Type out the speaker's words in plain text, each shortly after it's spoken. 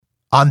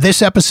on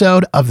this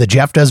episode of the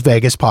Jeff Does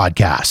Vegas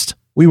podcast.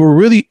 We were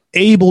really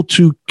able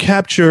to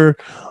capture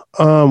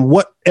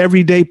what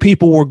everyday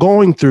people were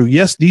going through.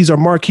 Yes, these are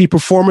marquee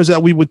performers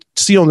that we would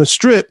see on the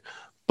strip,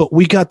 but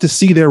we got to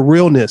see their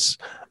realness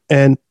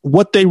and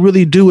what they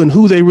really do and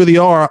who they really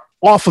are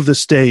off of the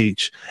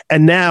stage.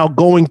 And now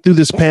going through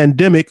this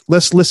pandemic,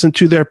 let's listen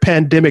to their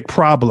pandemic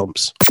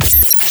problems.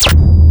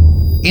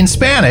 In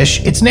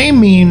Spanish, its name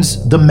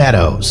means the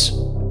Meadows.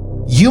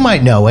 You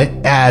might know it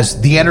as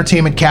the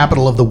entertainment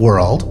capital of the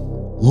world,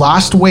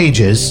 Lost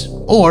Wages,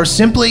 or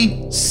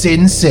simply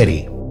Sin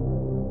City.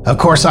 Of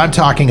course, I'm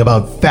talking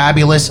about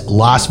fabulous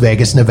Las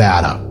Vegas,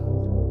 Nevada.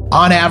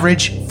 On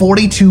average,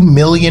 42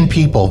 million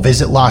people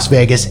visit Las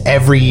Vegas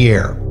every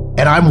year,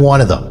 and I'm one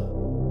of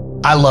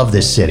them. I love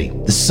this city.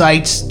 The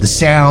sights, the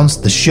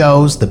sounds, the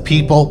shows, the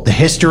people, the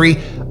history.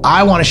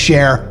 I want to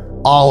share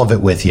all of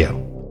it with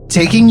you.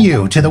 Taking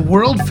you to the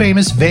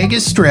world-famous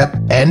Vegas Strip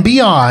and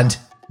beyond,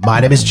 my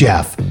name is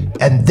Jeff,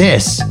 and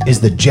this is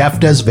the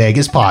Jeff Does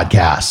Vegas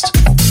podcast.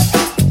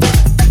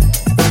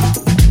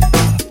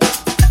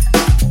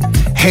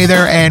 Hey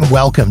there, and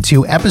welcome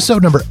to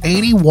episode number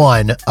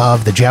 81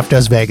 of the Jeff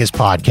Does Vegas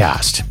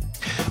podcast.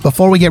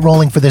 Before we get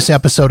rolling for this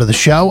episode of the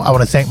show, I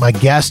want to thank my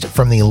guest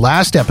from the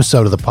last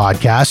episode of the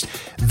podcast,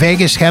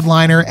 Vegas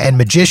headliner and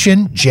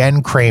magician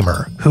Jen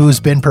Kramer,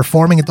 who's been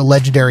performing at the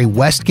legendary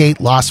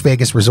Westgate Las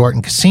Vegas Resort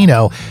and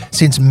Casino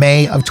since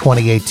May of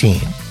 2018.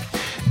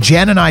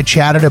 Jen and I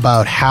chatted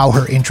about how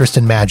her interest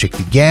in magic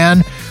began,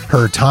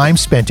 her time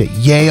spent at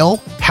Yale,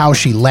 how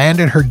she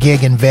landed her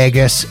gig in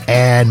Vegas,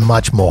 and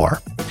much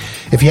more.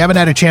 If you haven't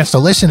had a chance to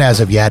listen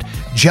as of yet,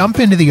 jump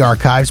into the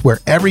archives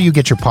wherever you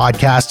get your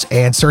podcasts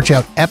and search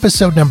out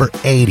episode number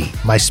 80,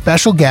 my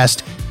special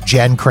guest,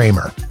 Jen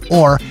Kramer,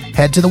 or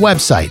head to the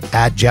website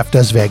at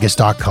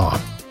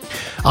jeffdoesvegas.com.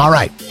 All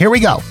right, here we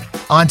go.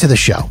 On to the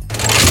show.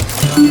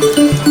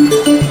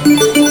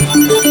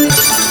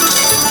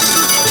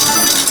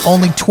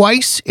 Only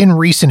twice in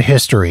recent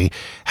history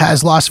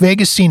has Las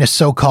Vegas seen a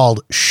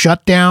so-called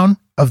shutdown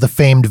of the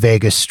famed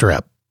Vegas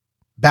Strip.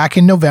 Back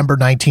in November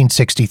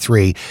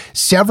 1963,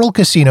 several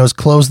casinos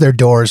closed their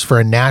doors for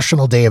a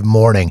national day of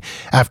mourning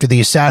after the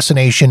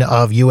assassination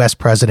of U.S.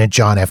 President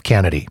John F.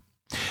 Kennedy.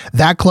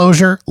 That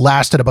closure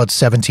lasted about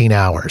 17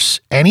 hours,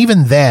 and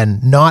even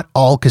then, not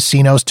all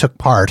casinos took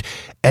part,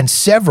 and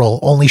several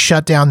only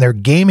shut down their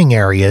gaming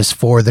areas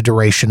for the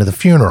duration of the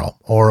funeral,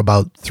 or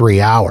about 3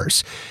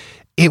 hours.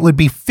 It would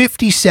be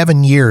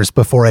 57 years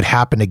before it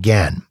happened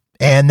again,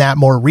 and that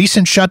more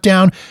recent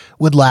shutdown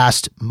would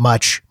last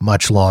much,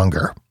 much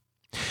longer.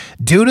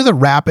 Due to the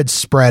rapid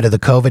spread of the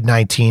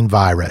COVID-19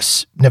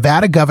 virus,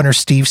 Nevada Governor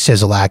Steve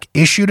Sisolak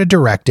issued a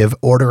directive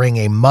ordering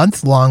a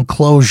month-long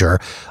closure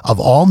of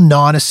all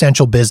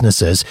non-essential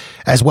businesses,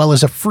 as well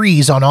as a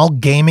freeze on all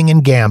gaming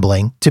and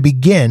gambling to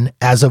begin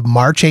as of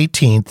March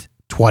 18th,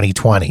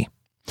 2020.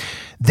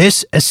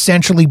 This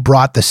essentially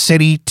brought the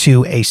city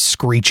to a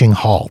screeching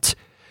halt.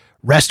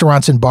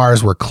 Restaurants and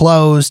bars were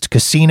closed,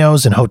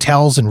 casinos and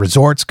hotels and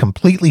resorts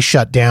completely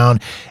shut down,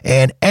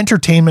 and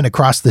entertainment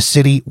across the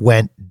city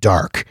went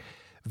dark.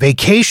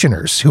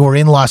 Vacationers who were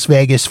in Las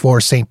Vegas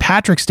for St.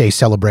 Patrick's Day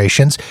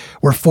celebrations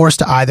were forced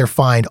to either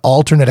find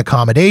alternate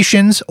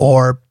accommodations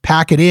or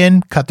pack it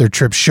in, cut their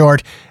trip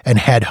short, and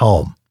head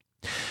home.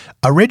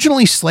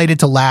 Originally slated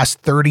to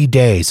last 30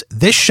 days,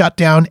 this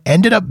shutdown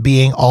ended up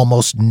being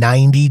almost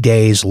 90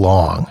 days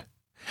long.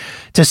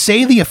 To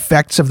say the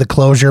effects of the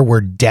closure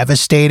were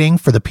devastating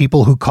for the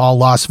people who call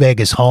Las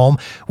Vegas home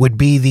would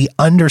be the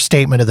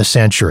understatement of the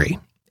century.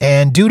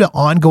 And due to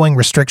ongoing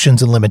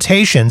restrictions and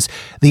limitations,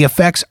 the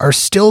effects are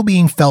still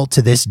being felt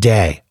to this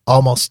day,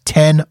 almost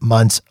 10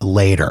 months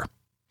later.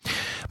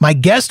 My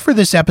guest for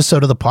this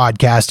episode of the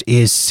podcast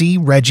is C.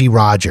 Reggie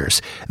Rogers,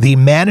 the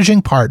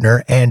managing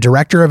partner and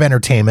director of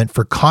entertainment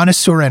for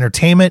Connoisseur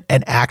Entertainment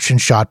and Action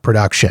Shot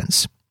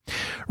Productions.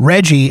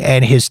 Reggie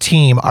and his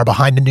team are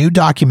behind a new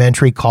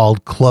documentary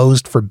called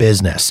Closed for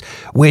Business,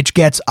 which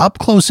gets up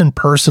close and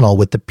personal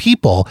with the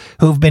people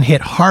who've been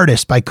hit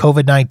hardest by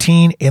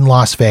COVID-19 in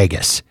Las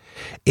Vegas.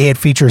 It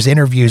features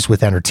interviews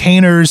with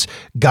entertainers,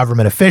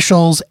 government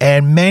officials,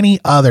 and many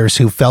others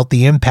who felt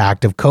the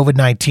impact of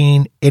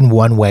COVID-19 in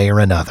one way or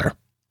another.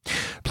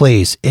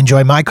 Please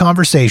enjoy my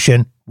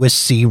conversation with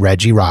C.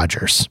 Reggie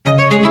Rogers.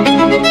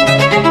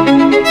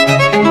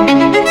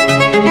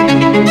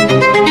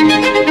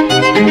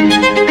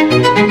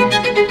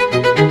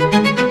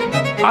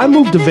 I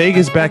moved to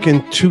Vegas back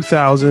in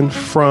 2000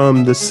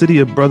 from the city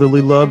of brotherly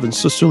love and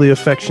sisterly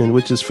affection,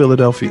 which is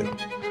Philadelphia.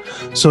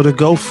 So to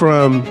go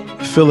from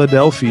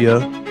Philadelphia,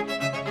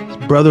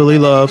 brotherly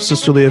love,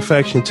 sisterly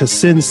affection, to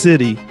Sin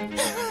City,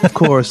 of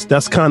course,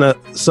 that's kind of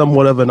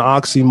somewhat of an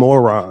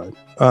oxymoron.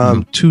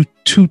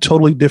 Two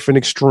totally different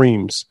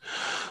extremes.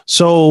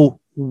 So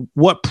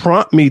what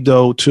prompted me,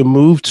 though, to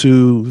move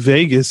to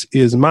Vegas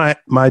is my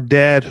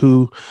dad,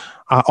 who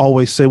I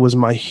always say was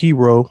my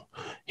hero.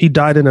 He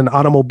died in an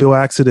automobile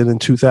accident in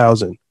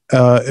 2000.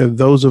 And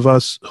those of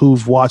us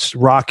who've watched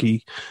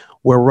Rocky,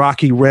 where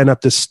Rocky ran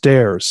up the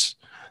stairs,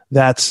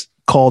 that's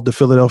called the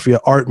Philadelphia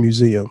Art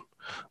Museum.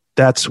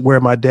 That's where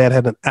my dad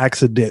had an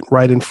accident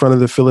right in front of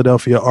the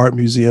Philadelphia Art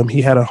Museum.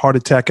 He had a heart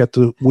attack at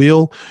the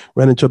wheel,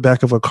 ran into the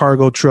back of a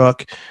cargo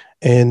truck,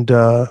 and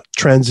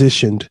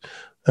transitioned.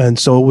 And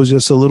so it was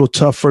just a little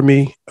tough for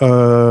me.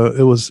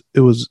 It was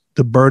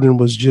the burden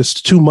was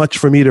just too much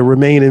for me to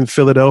remain in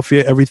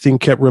Philadelphia. Everything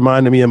kept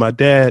reminding me of my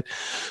dad.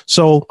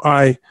 So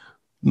I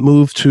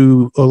moved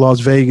to Las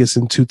Vegas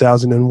in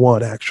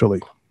 2001,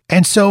 actually.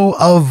 And so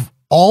of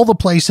all the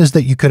places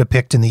that you could have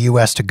picked in the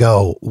U.S. to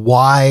go,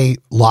 why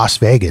Las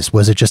Vegas?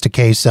 Was it just a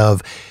case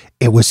of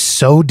it was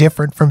so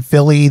different from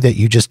Philly that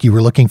you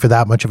were looking for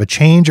that much of a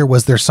change, or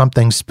was there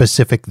something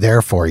specific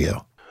there for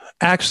you?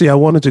 Actually, I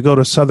wanted to go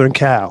to Southern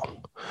Cal,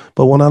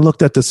 but when I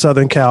looked at the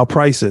Southern Cal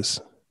prices,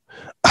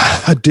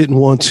 I didn't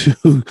want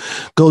to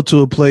go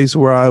to a place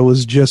where I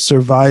was just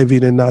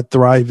surviving and not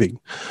thriving.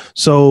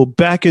 So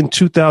back in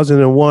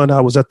 2001,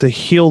 I was at the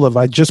heel of,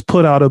 I just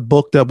put out a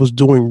book that was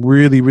doing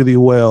really, really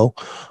well.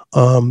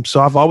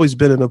 So I've always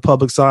been in the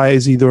public's eye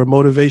as either a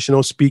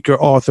motivational speaker,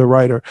 author,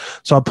 writer.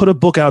 So I put a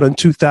book out in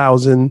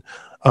 2000,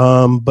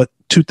 but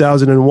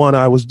 2001,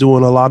 I was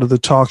doing a lot of the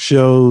talk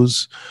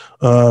shows,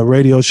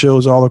 radio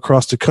shows all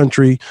across the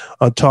country,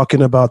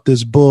 talking about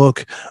this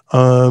book.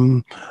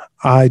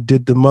 I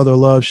did the Mother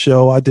Love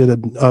Show. I did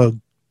a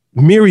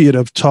myriad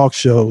of talk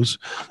shows.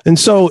 And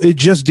so it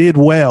just did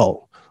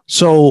well.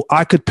 So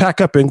I could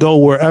pack up and go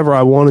wherever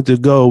I wanted to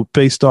go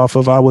based off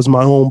of I was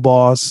my own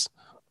boss.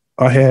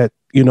 I had,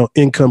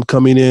 income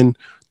coming in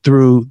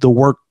through the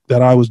work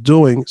that I was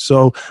doing.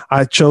 So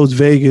I chose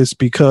Vegas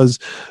because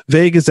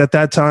Vegas at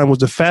that time was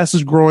the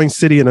fastest growing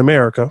city in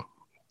America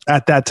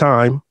at that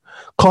time.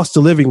 Cost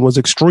of living was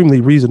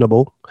extremely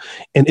reasonable.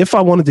 And if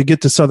I wanted to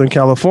get to Southern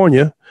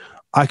California,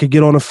 I could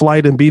get on a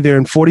flight and be there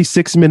in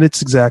 46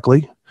 minutes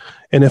exactly.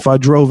 And if I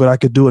drove it, I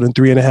could do it in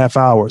 3.5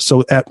 hours.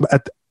 So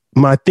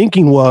my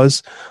thinking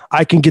was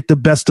I can get the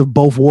best of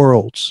both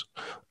worlds.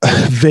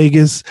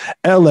 Vegas,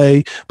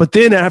 LA. But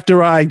then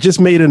after I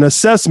just made an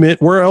assessment,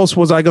 where else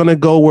was I going to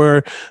go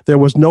where there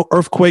was no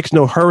earthquakes,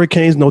 no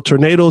hurricanes, no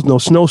tornadoes, no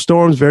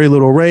snowstorms, very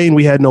little rain.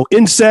 We had no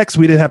insects.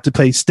 We didn't have to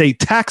pay state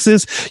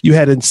taxes. You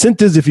had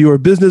incentives if you were a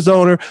business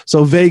owner.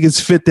 So Vegas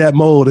fit that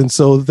mold. And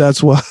so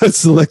that's why I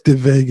selected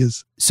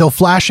Vegas. So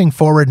flashing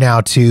forward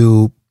now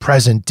to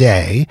present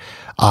day,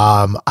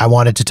 I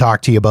wanted to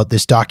talk to you about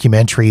this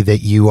documentary that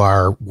you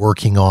are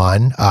working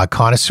on,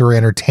 Connoisseur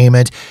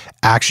Entertainment,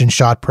 Action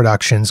Shot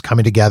Productions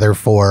coming together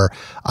for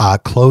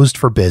Closed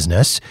for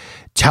Business,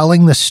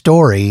 telling the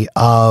story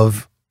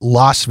of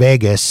Las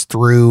Vegas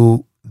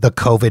through the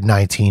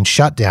COVID-19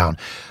 shutdown.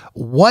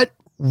 What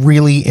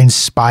really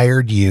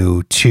inspired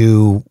you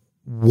to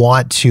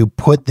want to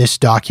put this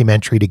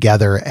documentary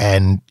together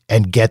and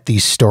get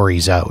these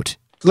stories out?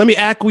 Let me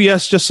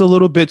acquiesce just a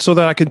little bit so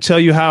that I can tell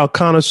you how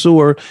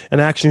Connoisseur and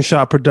Action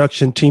Shot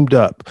Production teamed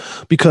up.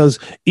 Because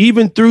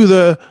even through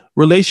the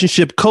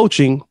relationship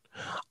coaching,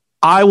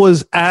 I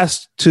was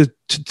asked to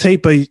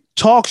tape a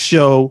talk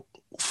show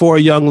for a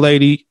young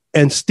lady,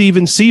 and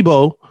Steven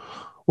Sebo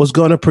was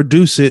going to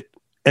produce it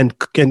and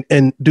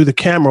do the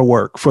camera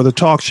work for the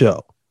talk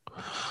show.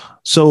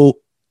 So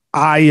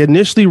I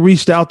initially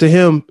reached out to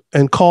him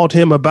and called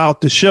him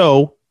about the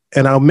show,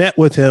 and I met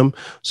with him.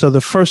 So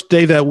the first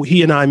day that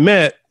he and I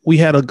met, we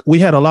had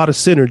a lot of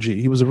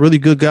synergy. He was a really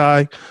good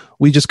guy.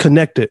 We just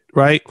connected,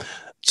 right?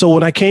 So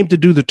when I came to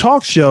do the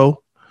talk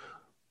show,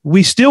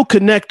 we still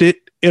connected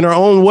in our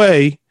own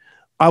way.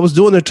 I was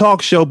doing the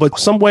talk show, but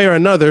some way or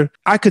another,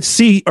 I could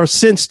see or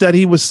sense that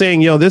he was saying,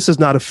 this is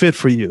not a fit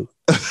for you.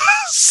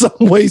 Some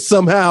way,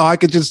 somehow,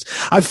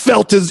 I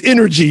felt his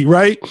energy,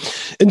 right?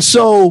 And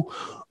so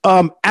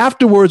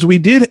afterwards, we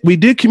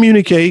did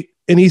communicate,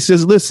 and he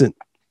says, listen,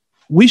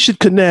 we should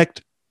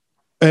connect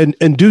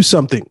and do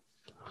something.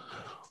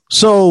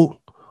 So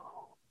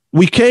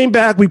we came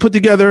back, we put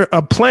together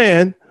a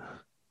plan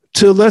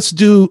to let's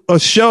do a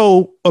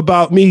show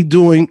about me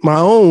doing my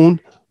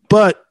own.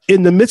 But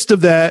in the midst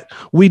of that,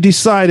 we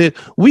decided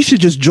we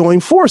should just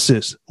join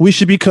forces. We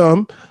should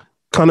become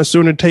Connoisseur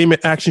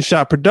Entertainment, Action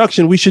Shot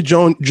Production. We should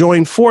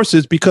join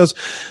forces because,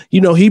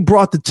 he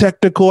brought the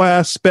technical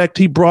aspect,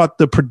 he brought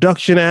the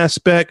production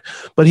aspect,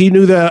 but he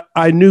knew that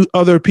I knew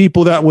other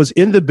people that was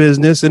in the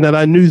business and that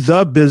I knew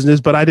the business,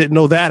 but I didn't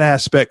know that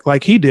aspect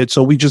like he did.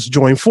 So we just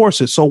joined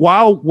forces. So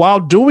while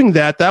doing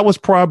that was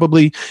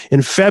probably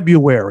in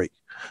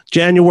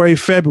January,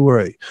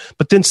 February.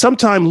 But then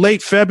sometime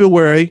late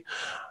February,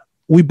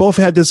 we both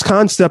had this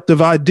concept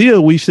of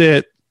idea. We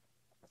said,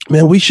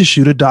 man, we should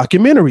shoot a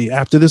documentary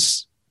after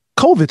this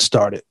COVID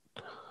started.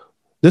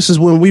 This is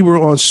when we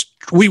were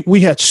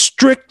we had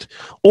strict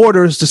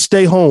orders to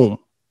stay home.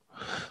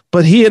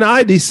 But he and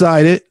I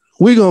decided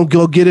we're going to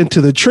go get into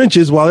the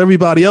trenches while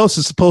everybody else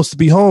is supposed to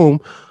be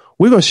home.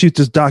 We're going to shoot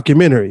this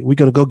documentary. We're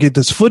going to go get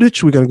this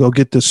footage. We're going to go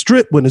get the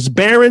strip when it's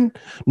barren.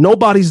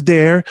 Nobody's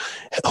there.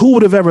 Who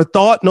would have ever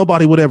thought?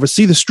 Nobody would ever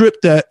see the strip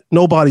that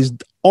nobody's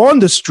on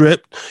the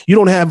strip. You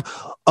don't have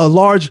a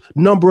large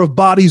number of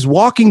bodies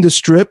walking the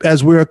strip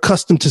as we're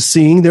accustomed to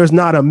seeing. There's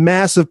not a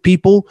mass of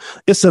people.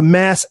 It's a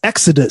mass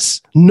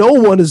exodus. No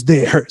one is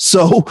there.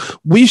 So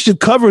we should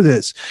cover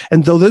this.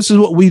 And so this is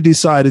what we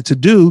decided to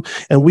do.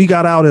 And we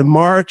got out in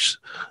March.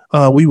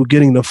 We were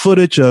getting the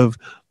footage of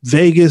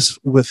Vegas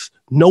with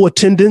no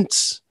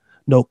attendance,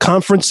 no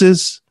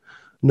conferences,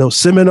 no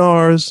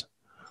seminars,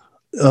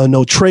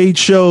 no trade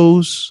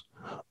shows,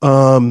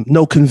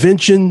 no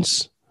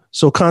conventions.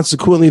 So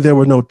consequently, there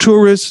were no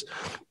tourists.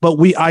 But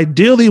we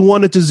ideally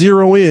wanted to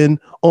zero in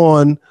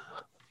on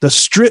the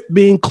strip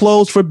being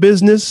closed for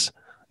business,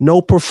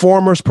 no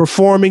performers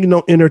performing,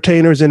 no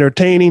entertainers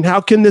entertaining.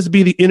 How can this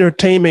be the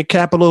entertainment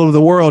capital of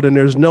the world and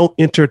there's no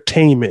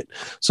entertainment?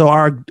 So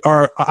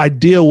our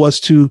idea was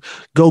to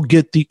go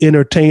get the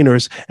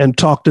entertainers and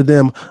talk to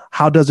them.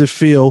 How does it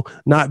feel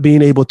not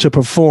being able to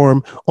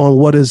perform on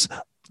what is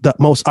the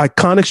most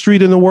iconic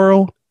street in the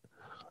world,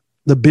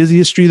 the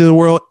busiest street in the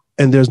world,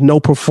 and there's no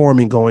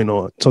performing going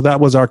on? So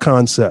that was our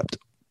concept.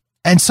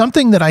 And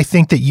something that I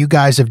think that you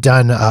guys have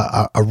done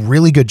a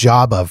really good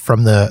job of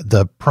from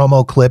the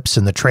promo clips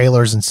and the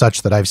trailers and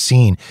such that I've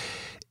seen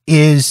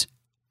is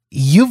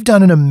you've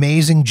done an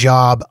amazing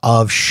job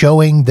of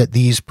showing that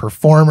these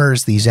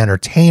performers, these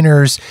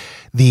entertainers,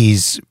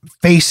 these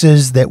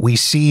faces that we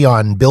see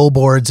on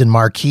billboards and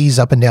marquees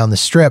up and down the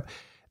strip,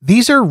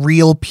 these are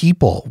real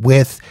people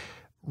with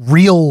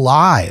real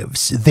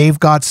lives. They've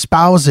got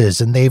spouses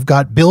and they've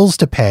got bills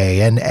to pay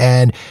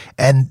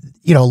and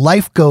you know,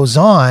 life goes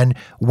on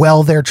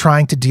while they're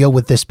trying to deal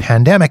with this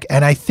pandemic.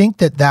 And I think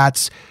that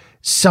that's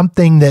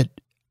something that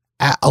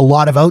a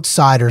lot of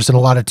outsiders and a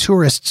lot of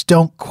tourists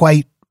don't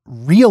quite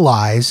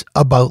realize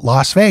about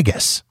Las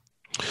Vegas.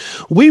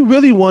 We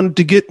really wanted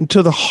to get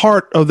into the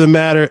heart of the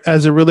matter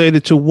as it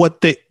related to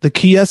what the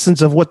key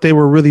essence of what they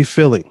were really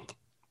feeling.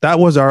 That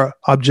was our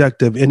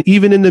objective. And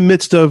even in the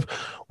midst of,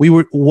 we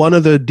were one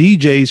of the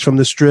DJs from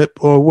the strip,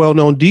 or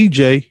well-known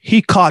DJ,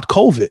 he caught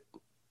COVID.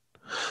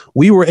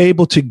 We were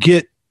able to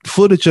get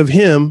footage of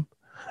him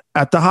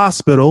at the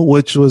hospital,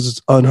 which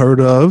was unheard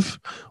of.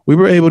 We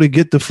were able to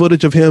get the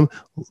footage of him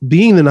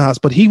being in the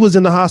hospital. He was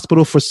in the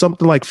hospital for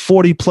something like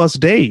 40 plus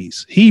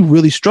days. He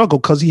really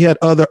struggled because he had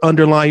other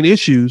underlying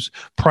issues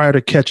prior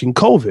to catching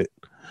COVID.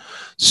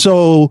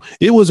 So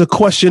it was a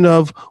question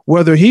of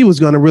whether he was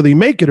going to really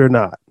make it or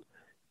not.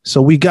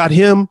 So we got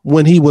him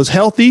when he was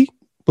healthy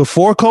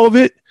before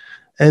COVID.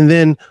 And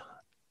then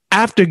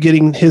after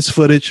getting his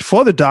footage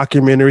for the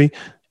documentary,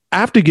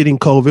 after getting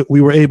COVID,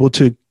 we were able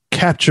to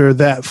capture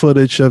that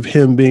footage of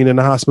him being in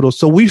the hospital.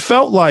 So we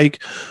felt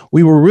like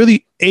we were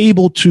really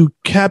able to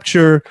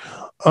capture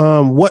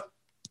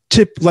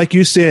like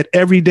you said,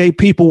 everyday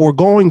people were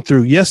going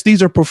through. Yes,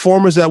 these are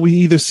performers that we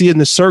either see in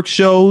the Cirque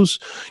shows.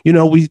 You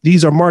know,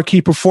 these are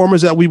marquee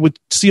performers that we would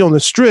see on the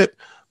strip,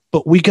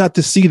 but we got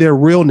to see their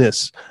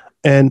realness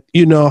and,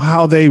 you know,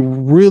 how they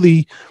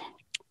really,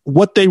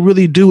 what they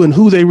really do and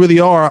who they really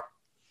are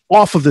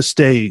off of the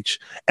stage.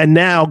 And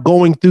now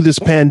going through this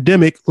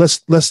pandemic,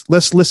 let's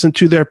listen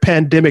to their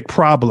pandemic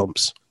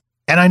problems.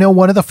 And I know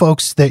one of the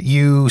folks that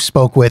you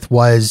spoke with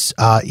was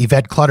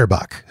Yvette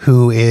Clutterbuck,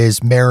 who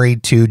is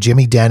married to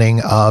Jimmy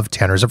Denning of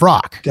Tenors of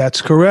Rock.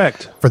 That's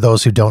correct. For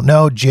those who don't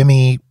know,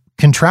 Jimmy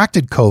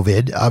contracted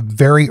COVID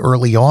very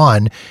early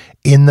on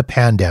in the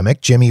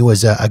pandemic. Jimmy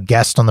was a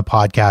guest on the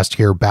podcast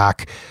here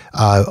back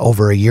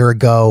over a year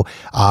ago.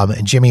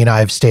 And Jimmy and I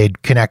have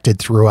stayed connected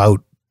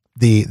throughout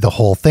the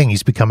whole thing.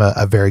 He's become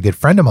a very good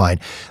friend of mine.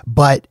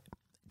 But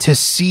to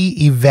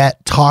see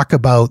Yvette talk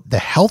about the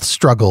health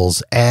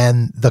struggles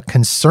and the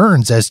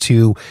concerns as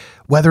to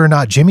whether or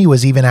not Jimmy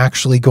was even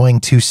actually going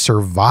to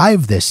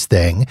survive this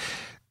thing,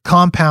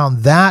 compound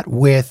that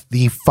with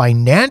the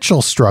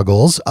financial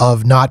struggles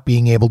of not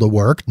being able to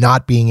work,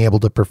 not being able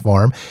to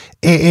perform,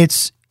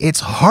 it's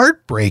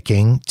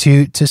heartbreaking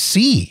to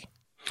see.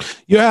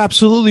 You're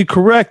absolutely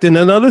correct. And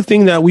another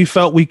thing that we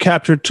felt we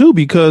captured too,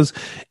 because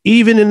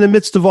even in the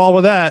midst of all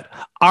of that,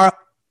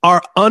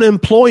 our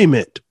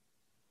unemployment,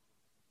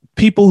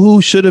 people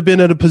who should have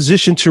been in a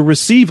position to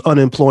receive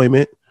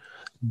unemployment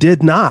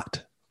did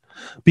not,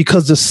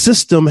 because the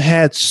system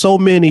had so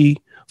many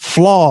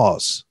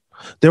flaws.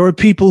 There were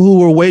people who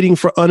were waiting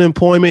for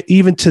unemployment,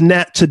 even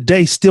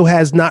today still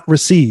has not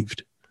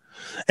received.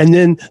 And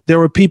then there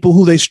were people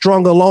who they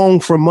strung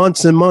along for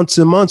months and months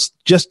and months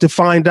just to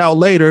find out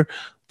later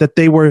that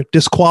they were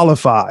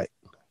disqualified.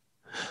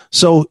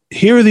 So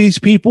here these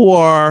people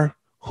are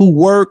who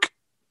work,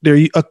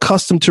 they're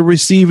accustomed to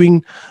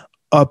receiving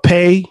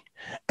pay,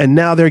 and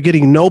now they're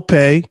getting no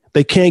pay.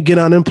 They can't get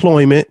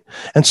unemployment.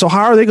 And so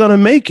how are they going to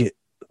make it?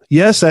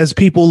 Yes, as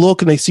people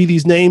look and they see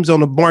these names on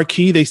the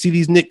marquee, they see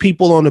these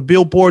people on the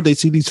billboard, they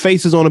see these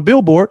faces on a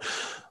billboard,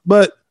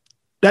 but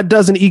that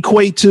doesn't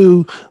equate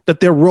to that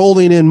they're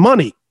rolling in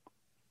money.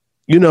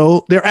 You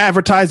know, they're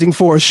advertising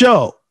for a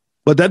show,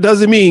 but that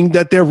doesn't mean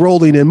that they're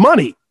rolling in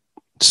money.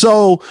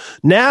 So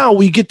now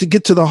we get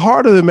to the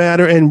heart of the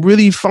matter and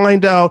really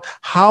find out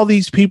how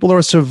these people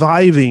are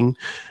surviving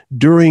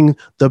during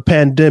the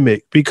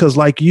pandemic, because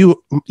like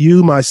you,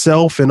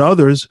 myself, and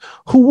others,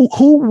 who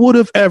would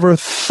have ever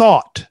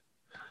thought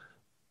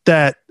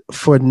that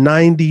for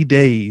 90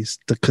 days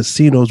the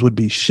casinos would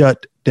be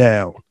shut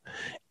down?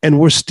 And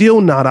we're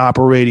still not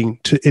operating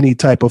to any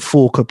type of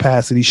full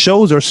capacity.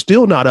 Shows are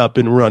still not up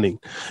and running,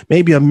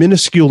 maybe a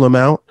minuscule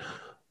amount,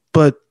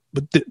 but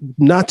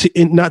not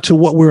to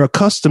what we're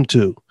accustomed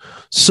to.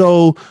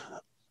 So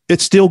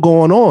it's still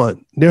going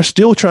on. They're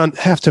still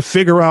have to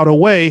figure out a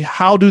way.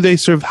 How do they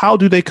serve? How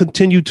do they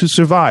continue to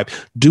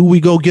survive? Do we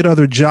go get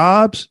other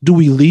jobs? Do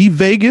we leave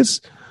Vegas?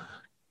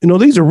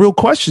 These are real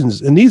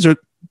questions, and these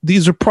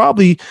are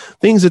probably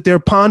things that they're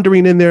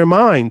pondering in their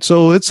mind.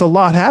 So it's a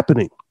lot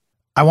happening.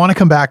 I want to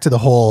come back to the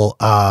whole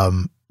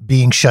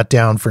being shut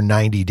down for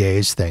 90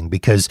 days thing,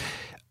 because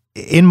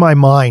in my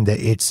mind,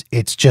 it's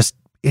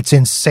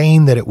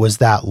insane that it was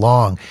that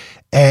long.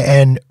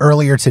 And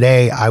earlier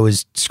today, I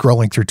was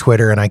scrolling through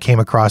Twitter and I came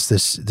across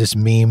this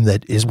meme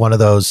that is one of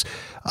those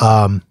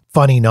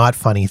funny, not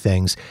funny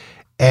things.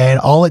 And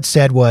all it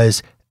said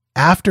was,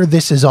 "After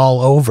this is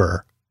all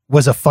over,"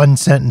 was a fun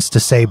sentence to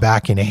say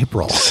back in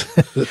April.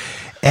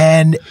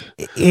 And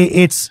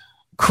it's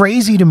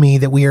crazy to me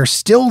that we are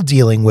still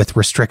dealing with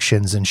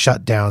restrictions and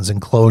shutdowns and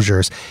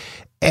closures.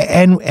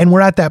 And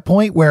we're at that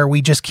point where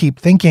we just keep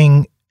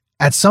thinking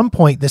at some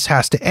point this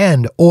has to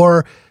end,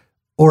 or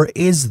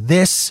is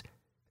this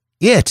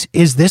it?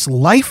 Is this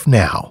life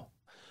now?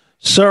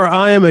 Sir,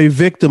 I am a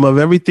victim of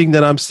everything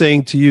that I'm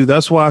saying to you.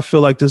 That's why I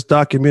feel like this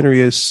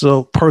documentary is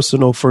so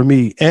personal for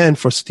me and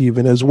for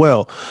Stephen as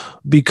well,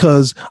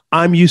 because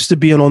I'm used to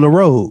being on the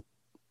road.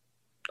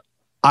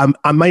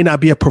 I may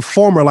not be a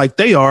performer like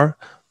they are,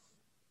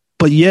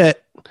 but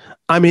yet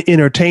I'm an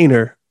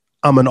entertainer.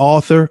 I'm an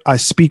author. I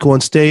speak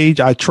on stage.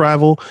 I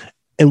travel,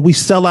 and we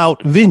sell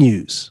out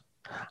venues.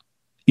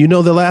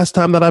 The last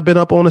time that I've been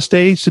up on a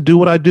stage to do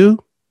what I do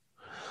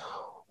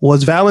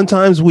was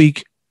Valentine's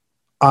week.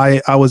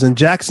 I was in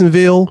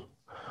Jacksonville.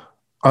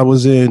 I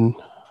was in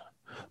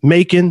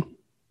Macon.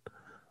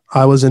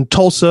 I was in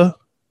Tulsa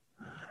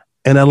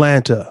and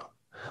Atlanta.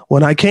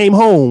 When I came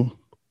home,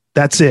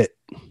 that's it.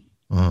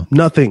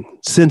 Nothing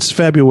since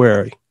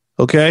February.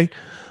 Okay.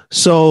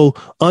 So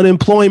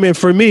unemployment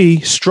for me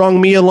strung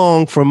me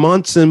along for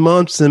months and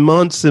months and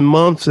months and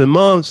months and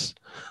months,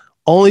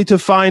 only to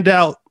find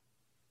out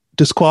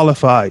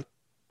disqualified.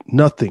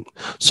 Nothing.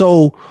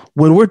 So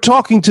when we're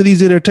talking to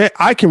these entertainers,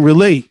 I can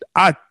relate.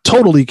 I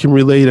totally can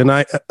relate, and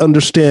I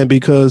understand,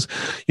 because,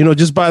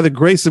 just by the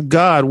grace of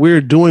God,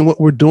 we're doing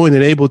what we're doing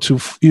and able to,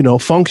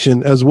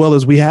 function as well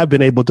as we have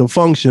been able to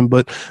function.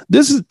 But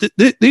these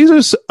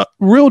are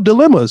real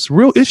dilemmas,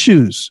 real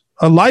issues.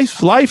 Life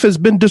has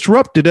been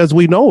disrupted as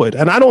we know it.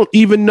 And I don't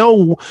even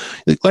know,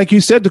 like you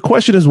said, the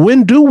question is,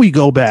 when do we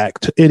go back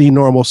to any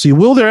normalcy?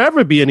 Will there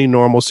ever be any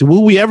normalcy?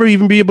 Will we ever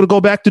even be able to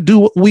go back to do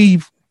what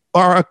we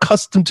are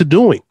accustomed to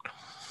doing?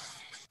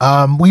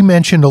 We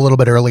mentioned a little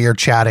bit earlier,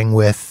 chatting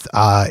with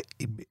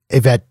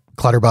Yvette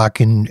Clutterbuck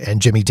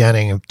and Jimmy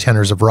Denning of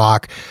Tenors of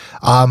Rock.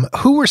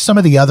 Who were some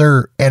of the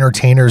other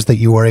entertainers that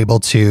you were able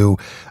to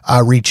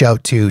reach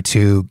out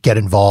to get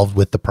involved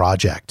with the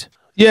project?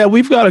 Yeah,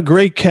 we've got a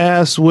great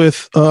cast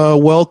with,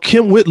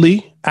 Kim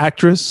Whitley,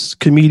 actress,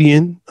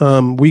 comedian.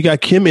 We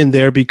got Kim in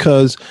there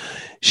because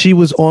she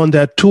was on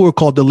that tour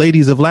called The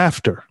Ladies of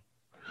Laughter,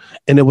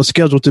 and it was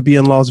scheduled to be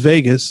in Las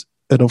Vegas.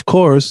 And of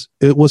course,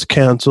 it was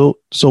canceled.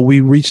 So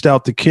we reached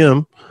out to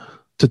Kim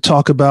to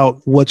talk about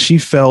what she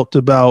felt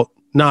about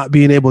not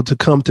being able to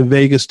come to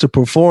Vegas to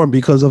perform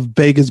because of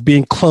Vegas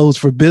being closed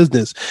for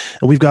business.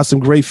 And we've got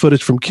some great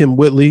footage from Kim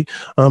Whitley.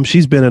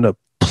 She's been in a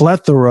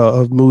plethora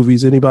of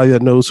movies. Anybody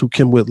that knows who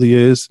Kim Whitley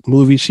is,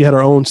 movies. She had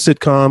her own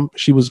sitcom.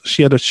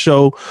 She had a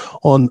show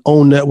on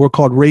OWN Network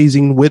called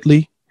Raising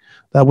Whitley.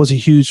 That was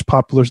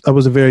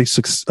a very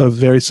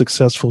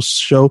successful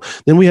show.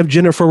 Then we have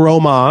Jennifer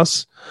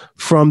Romas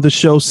from the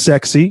show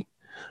Sexy.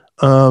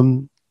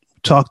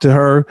 Talk to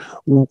her.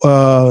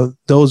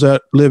 Those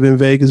that live in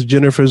Vegas,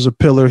 Jennifer's a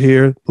pillar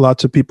here.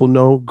 Lots of people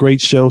know. Great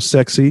show,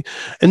 Sexy.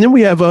 And then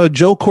we have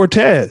Joe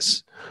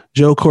Cortez.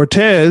 Joe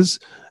Cortez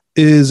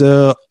is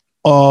a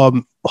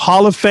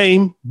Hall of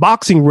Fame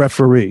boxing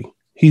referee.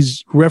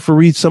 He's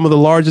refereed some of the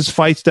largest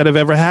fights that have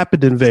ever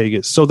happened in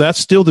Vegas. So that's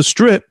still the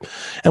Strip.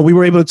 And we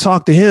were able to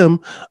talk to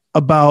him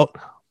about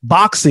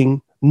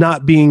boxing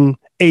not being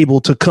able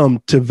to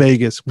come to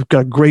Vegas. We've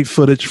got great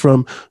footage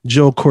from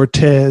Joe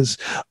Cortez.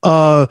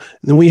 Then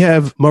we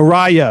have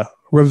Mariah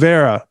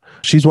Rivera.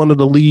 She's one of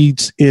the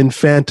leads in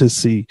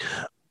Fantasy.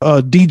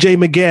 DJ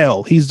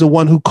Miguel, he's the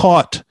one who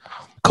caught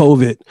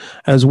COVID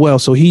as well.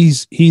 So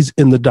he's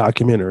in the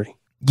documentary.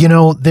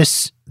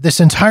 This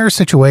entire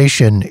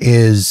situation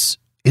is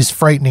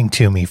frightening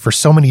to me for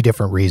so many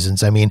different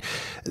reasons. I mean,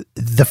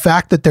 the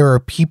fact that there are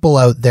people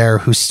out there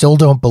who still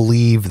don't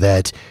believe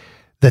that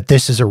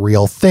this is a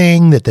real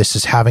thing, that this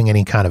is having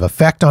any kind of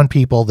effect on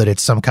people, that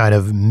it's some kind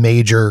of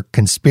major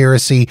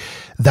conspiracy,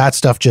 that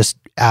stuff just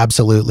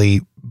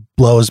absolutely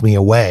blows me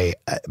away.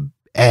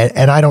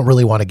 And I don't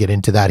really want to get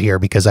into that here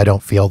because I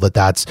don't feel that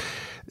that's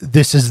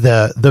this is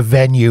the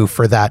venue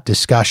for that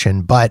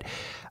discussion, but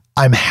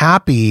I'm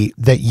happy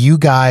that you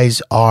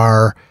guys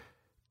are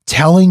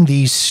telling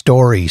these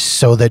stories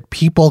so that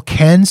people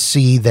can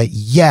see that,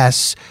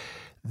 yes,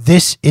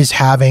 this is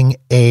having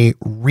a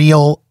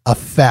real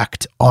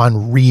effect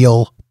on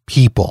real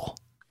people.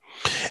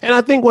 And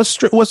I think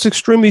what's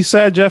extremely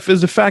sad, Jeff,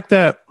 is the fact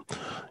that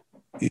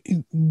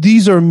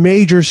these are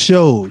major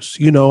shows.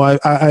 You know,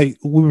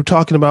 we were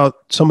talking about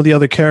some of the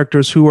other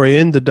characters who are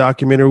in the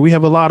documentary. We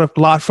have a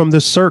lot from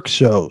the Cirque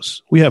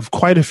shows. We have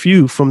quite a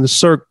few from the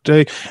Cirque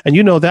Day, and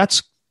you know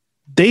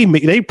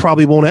they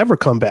probably won't ever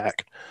come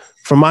back.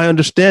 From my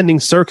understanding,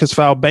 Cirque has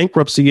filed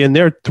bankruptcy and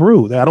they're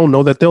through. I don't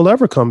know that they'll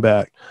ever come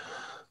back.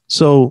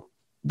 So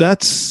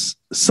that's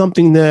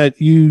something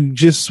that you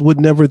just would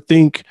never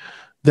think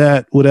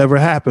that would ever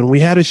happen. We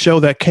had a show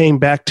that came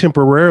back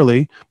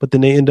temporarily, but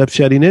then they end up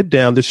shutting it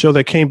down. The show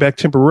that came back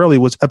temporarily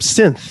was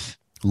Absinthe.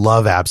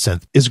 Love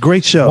Absinthe. It's a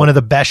great show. One of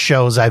the best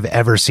shows I've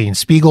ever seen.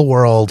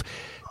 Spiegelworld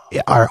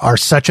are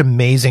such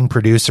amazing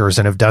producers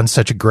and have done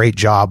such a great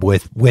job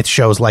with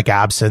shows like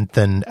Absinthe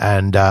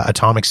and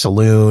Atomic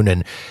Saloon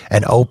and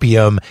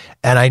Opium.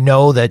 And I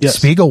know that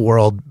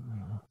Spiegelworld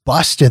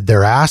busted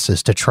their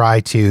asses to try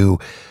to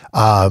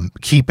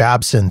keep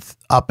Absinthe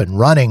up and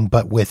running,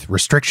 but with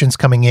restrictions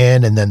coming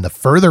in and then the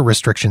further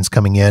restrictions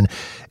coming in,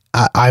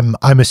 I'm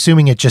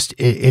assuming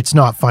it's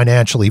not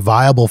financially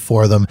viable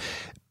for them,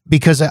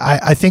 because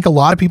I think a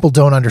lot of people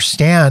don't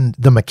understand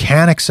the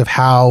mechanics of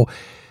how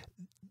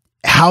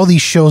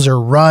these shows are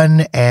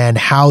run and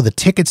how the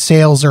ticket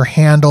sales are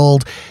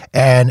handled,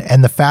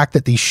 and the fact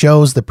that these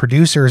shows, the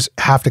producers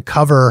have to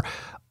cover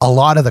a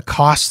lot of the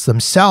costs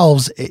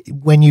themselves.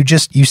 When you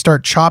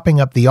start chopping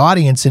up the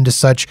audience into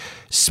such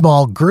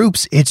small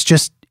groups,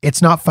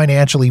 it's not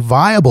financially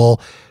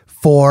viable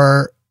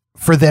for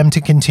them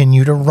to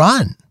continue to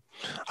run.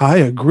 I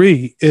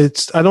agree.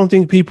 I don't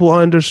think people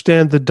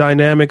understand the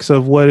dynamics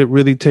of what it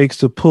really takes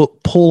to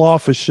pull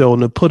off a show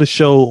and to put a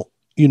show,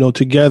 you know,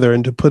 together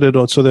and to put it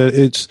on so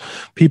that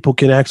people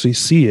can actually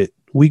see it.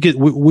 We get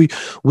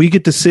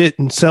to sit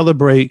and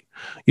celebrate,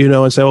 you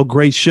know, and say, "Oh,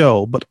 great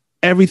show," but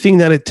everything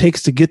that it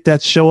takes to get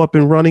that show up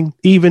and running,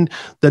 even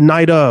the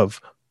night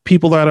of,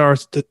 people that are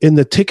in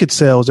the ticket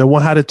sales and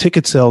how the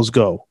ticket sales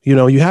go. You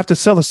know, you have to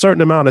sell a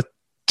certain amount of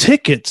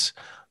tickets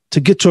to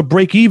get to a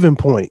break-even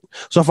point.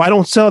 So if I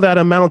don't sell that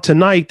amount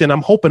tonight, then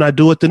I'm hoping I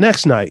do it the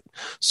next night,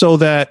 so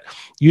that,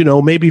 you know,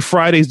 maybe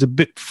Friday's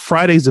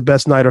the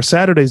best night or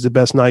Saturday's the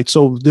best night.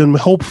 So then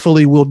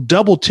hopefully we'll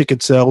double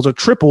ticket sales or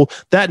triple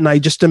that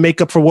night just to make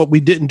up for what we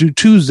didn't do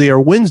Tuesday or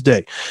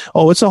Wednesday.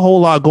 Oh, it's a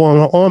whole lot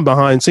going on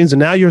behind the scenes. And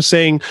now you're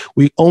saying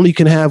we only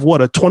can have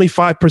a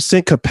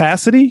 25%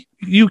 capacity?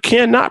 You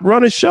cannot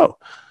run a show.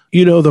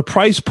 You know, the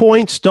price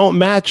points don't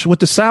match with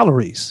the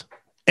salaries.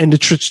 And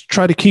to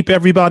try to keep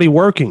everybody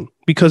working,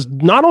 because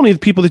not only the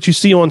people that you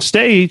see on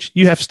stage,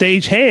 you have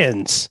stage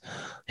hands.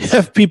 You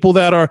have people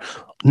that are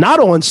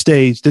not on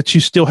stage that you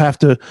still have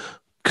to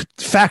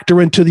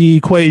factor into the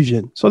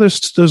equation. So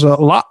there's a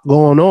lot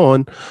going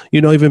on,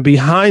 you know, even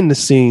behind the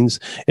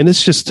scenes, and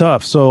it's just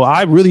tough. So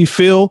I really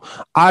feel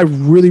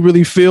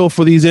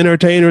for these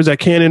entertainers that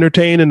can't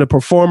entertain and the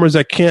performers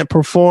that can't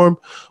perform.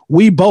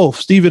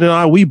 Steven and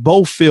I, we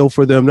both feel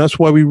for them. That's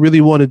why we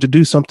really wanted to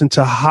do something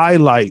to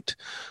highlight,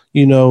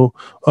 you know,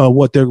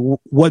 what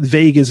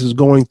Vegas is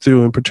going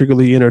through, and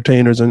particularly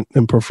entertainers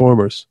and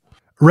performers.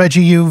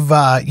 Reggie, you've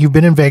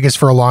been in Vegas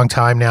for a long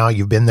time now.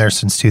 You've been there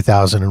since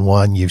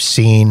 2001. You've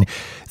seen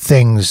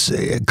things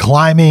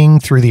climbing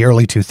through the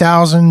early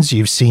 2000s.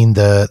 You've seen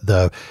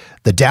the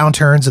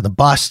downturns and the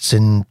busts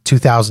in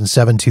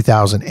 2007,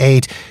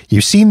 2008.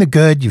 You've seen the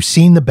good. You've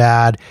seen the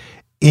bad.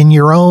 In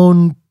your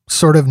own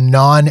sort of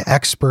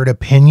non-expert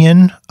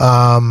opinion,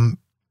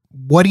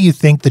 what do you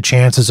think the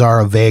chances are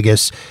of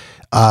Vegas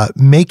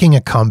making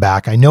a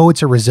comeback? I know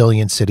it's a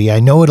resilient city. I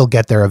know it'll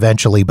get there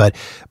eventually, but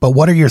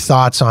what are your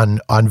thoughts on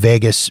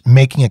Vegas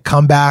making a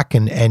comeback?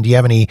 And do you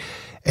have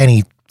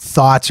any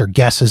thoughts or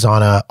guesses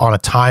on a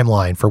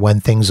timeline for when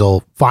things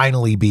will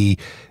finally be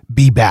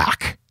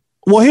back?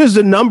 Well, here's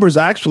the numbers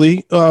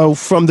actually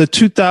from the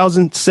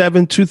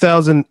 2007,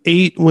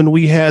 2008, when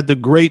we had the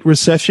Great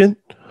Recession.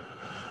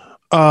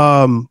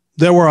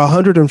 There were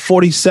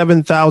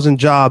 147,000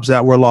 jobs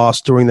that were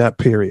lost during that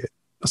period.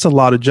 That's a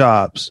lot of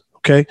jobs.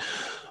 Okay.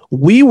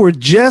 We were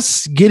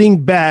just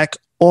getting back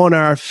on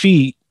our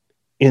feet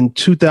in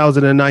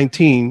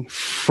 2019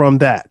 from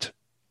that.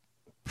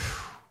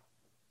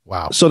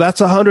 Wow. So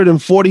that's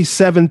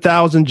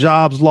 147,000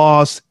 jobs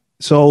lost.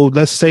 So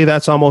let's say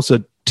that's almost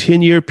a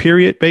 10-year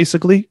period,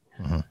 basically.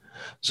 Mm-hmm.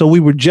 So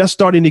we were just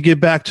starting to get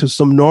back to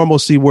some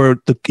normalcy where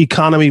the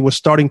economy was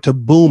starting to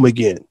boom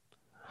again.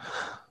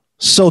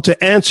 So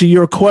to answer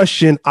your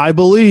question, I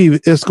believe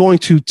it's going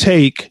to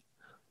take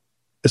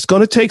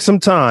some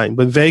time,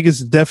 but Vegas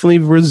is definitely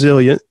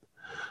resilient.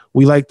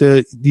 We like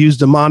to use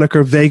the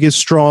moniker Vegas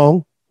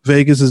strong.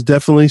 Vegas is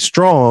definitely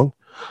strong,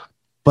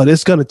 but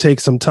it's going to take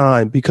some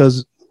time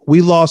because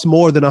we lost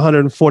more than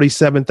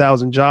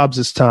 147,000 jobs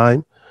this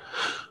time.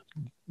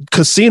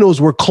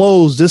 casinos were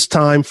closed this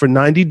time for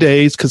 90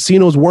 days.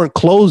 Casinos weren't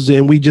closed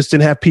in. We just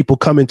didn't have people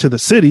come into the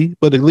city,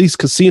 but at least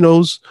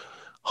casinos,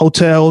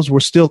 hotels were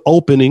still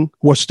open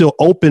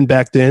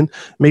back then.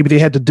 Maybe they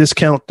had to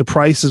discount the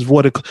prices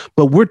of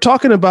but we're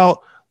talking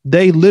about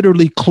they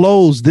literally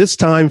closed this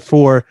time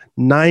for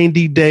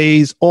 90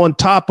 days on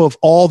top of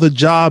all the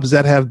jobs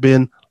that have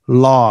been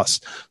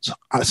lost.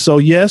 So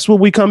yes, will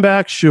we come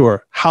back?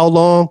 Sure. How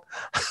long?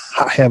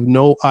 I have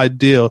no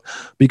idea,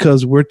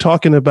 because we're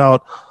talking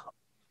about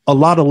a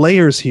lot of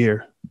layers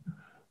here.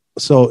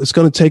 So it's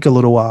going to take a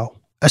little while.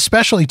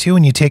 Especially too,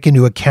 when you take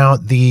into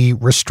account the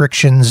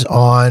restrictions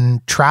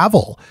on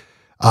travel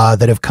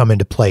that have come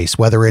into place,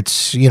 whether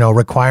it's,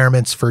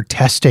 requirements for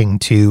testing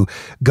to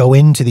go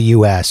into the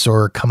U.S.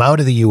 or come out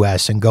of the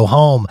U.S. and go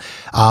home,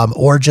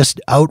 or just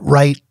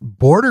outright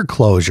border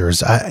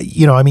closures.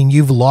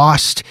 You've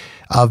lost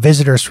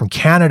visitors from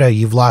Canada,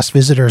 you've lost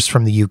visitors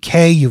from the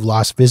UK, you've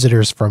lost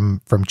visitors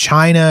from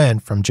China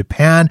and from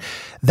Japan.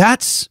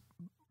 That's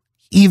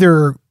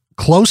either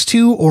close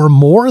to or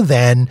more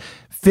than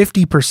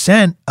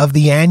 50% of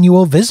the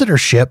annual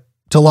visitorship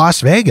to Las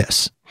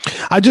Vegas.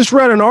 I just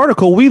read an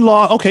article. We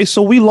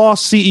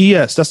lost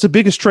CES. That's the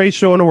biggest trade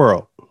show in the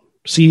world.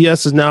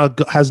 CES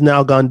has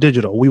now gone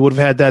digital. We would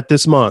have had that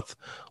this month.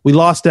 We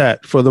lost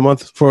that for the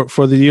month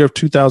for the year of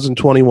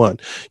 2021.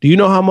 Do you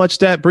know how much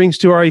that brings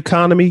to our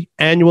economy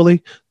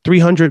annually?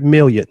 $300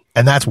 million.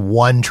 And that's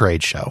one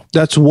trade show.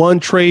 That's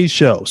one trade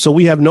show. So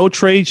we have no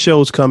trade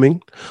shows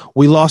coming.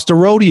 We lost a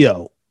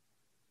rodeo.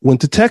 Went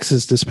to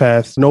Texas this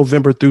past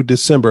November through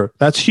December.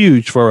 That's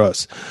huge for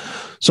us.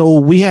 So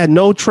we had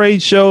no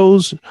trade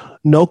shows,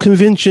 no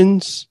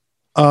conventions,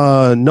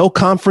 no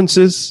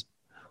conferences.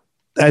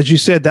 As you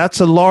said, that's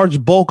a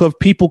large bulk of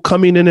people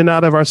coming in and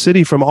out of our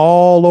city from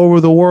all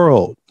over the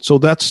world. So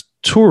that's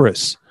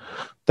tourists.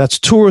 That's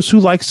tourists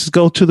who likes to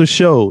go to the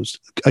shows.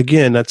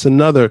 Again, that's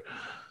another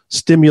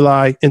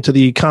stimuli into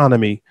the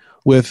economy.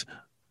 With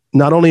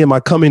not only am I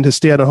coming to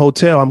stay at a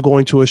hotel, I'm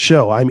going to a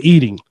show, I'm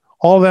eating.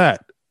 All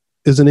that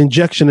is an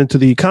injection into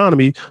the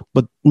economy,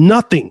 but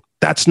nothing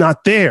that's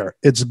not there.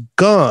 It's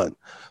gone.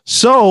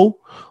 So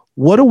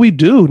what do we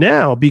do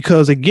now?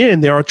 Because again,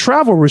 there are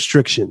travel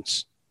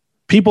restrictions.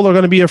 People are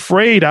going to be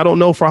afraid. I don't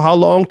know for how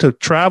long to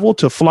travel,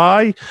 to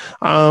fly.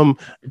 And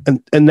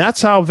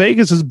that's how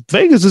Vegas is.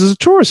 Vegas is a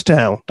tourist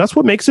town. That's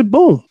what makes it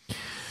boom.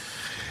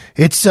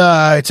 It's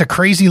a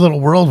crazy little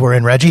world we're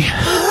in, Reggie.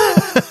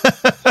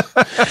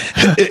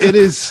 It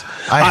is.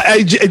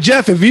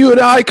 Jeff, if you and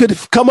I could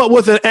come up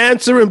with an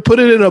answer and put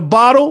it in a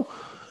bottle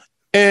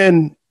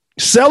and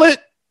sell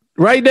it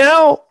right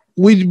now,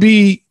 we'd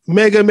be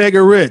mega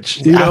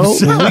rich. We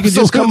can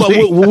just come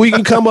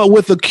up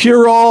with a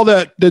cure all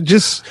that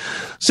just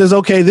says,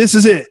 okay, this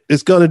is it.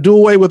 It's going to do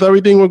away with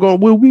everything we're going.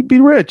 Will we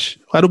be rich?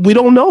 We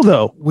don't know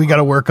though. We got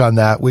to work on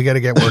that. We got to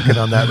get working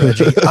on that,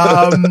 Reggie.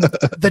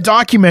 The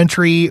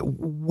documentary,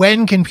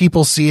 when can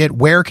people see it?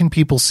 Where can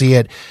people see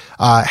it?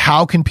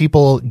 How can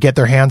people get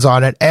their hands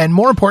on it? And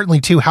more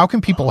importantly too, how can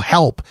people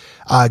help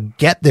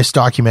get this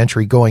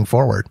documentary going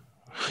forward?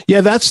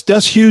 Yeah,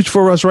 that's huge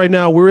for us right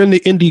now. We're in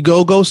the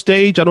Indiegogo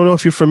stage. I don't know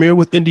if you're familiar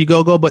with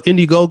Indiegogo, but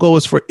Indiegogo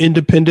is for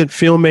independent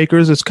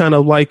filmmakers. It's kind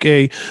of like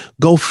a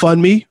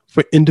GoFundMe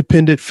for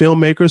independent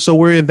filmmakers. So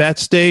we're in that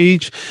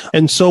stage.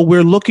 And so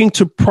we're looking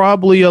to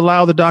probably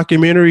allow the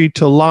documentary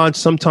to launch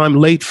sometime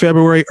late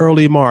February,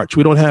 early March.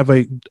 We don't have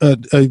a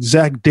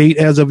exact date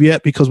as of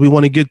yet because we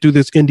want to get through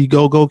this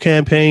Indiegogo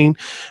campaign.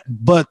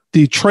 But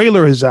the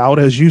trailer is out,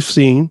 as you've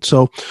seen.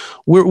 So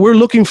we're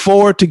looking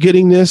forward to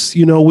getting this.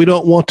 We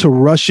don't want to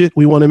rush it.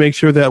 We want to make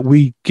sure that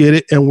we get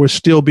it and we're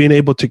still being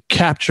able to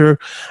capture,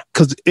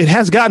 because it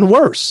has gotten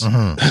worse.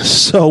 Mm-hmm.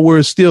 So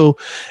we're still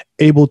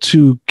able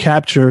to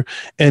capture,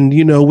 and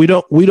we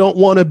don't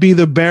want to be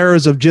the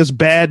bearers of just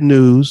bad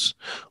news.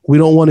 We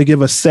don't want to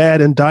give a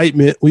sad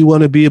indictment. We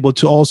want to be able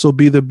to also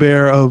be the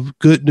bearer of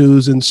good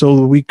news, and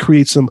so we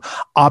create some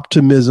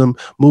optimism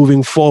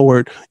moving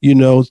forward.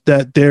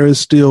 That there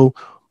is still,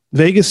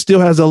 Vegas still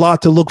has a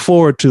lot to look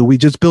forward to. We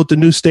just built a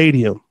new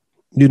stadium.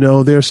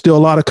 There's still a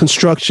lot of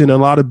construction, a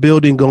lot of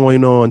building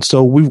going on.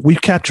 So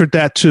we've captured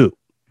that too.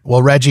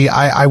 Well, Reggie,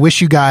 I wish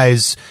you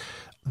guys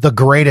the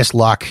greatest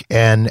luck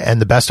and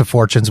the best of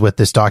fortunes with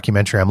this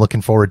documentary. I'm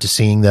looking forward to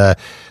seeing the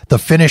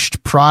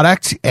finished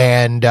product,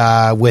 and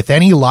with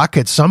any luck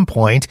at some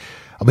point,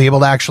 I'll be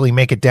able to actually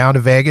make it down to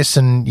Vegas,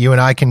 and you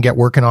and I can get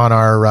working on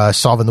our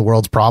solving the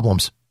world's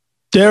problems.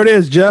 There it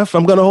is, Jeff.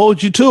 I'm going to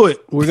hold you to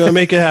it. We're going to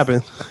make it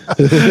happen.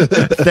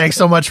 Thanks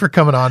so much for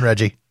coming on,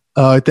 Reggie.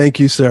 Thank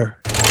you, sir.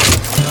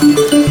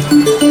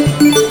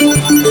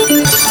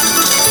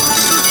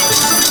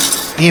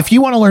 If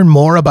you want to learn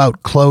more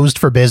about Closed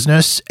for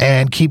Business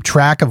and keep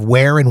track of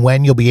where and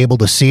when you'll be able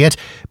to see it,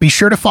 be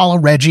sure to follow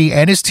Reggie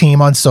and his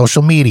team on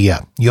social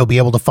media. You'll be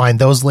able to find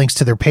those links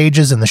to their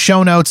pages in the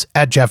show notes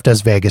at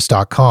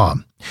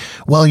jeffdoesvegas.com.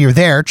 While you're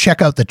there,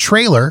 check out the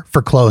trailer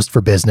for Closed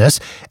for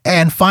Business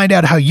and find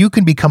out how you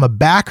can become a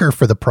backer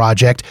for the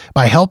project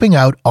by helping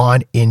out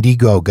on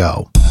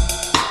Indiegogo.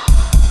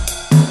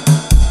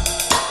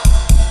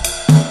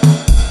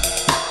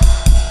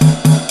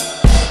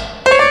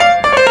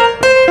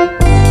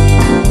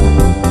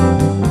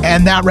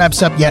 And that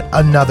wraps up yet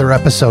another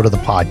episode of the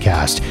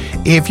podcast.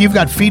 If you've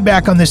got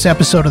feedback on this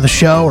episode of the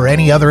show, or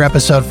any other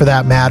episode for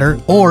that matter,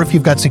 or if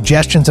you've got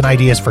suggestions and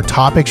ideas for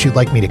topics you'd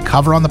like me to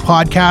cover on the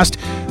podcast,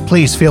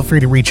 please feel free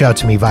to reach out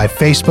to me via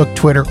Facebook,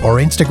 Twitter, or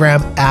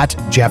Instagram at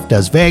Jeff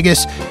Does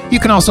Vegas. You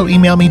can also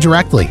email me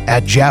directly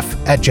at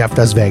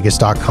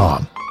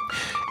jeff@jeffdoesvegas.com.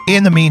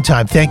 In the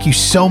meantime, thank you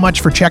so much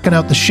for checking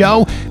out the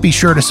show. Be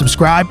sure to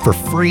subscribe for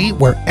free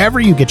wherever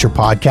you get your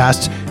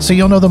podcasts so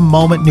you'll know the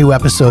moment new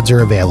episodes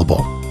are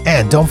available.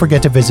 And don't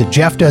forget to visit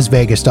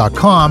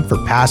jeffdoesvegas.com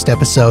for past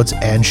episodes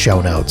and show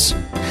notes.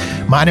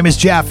 My name is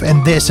Jeff,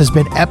 and this has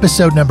been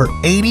episode number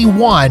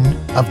 81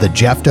 of the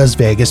Jeff Does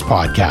Vegas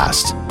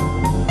podcast.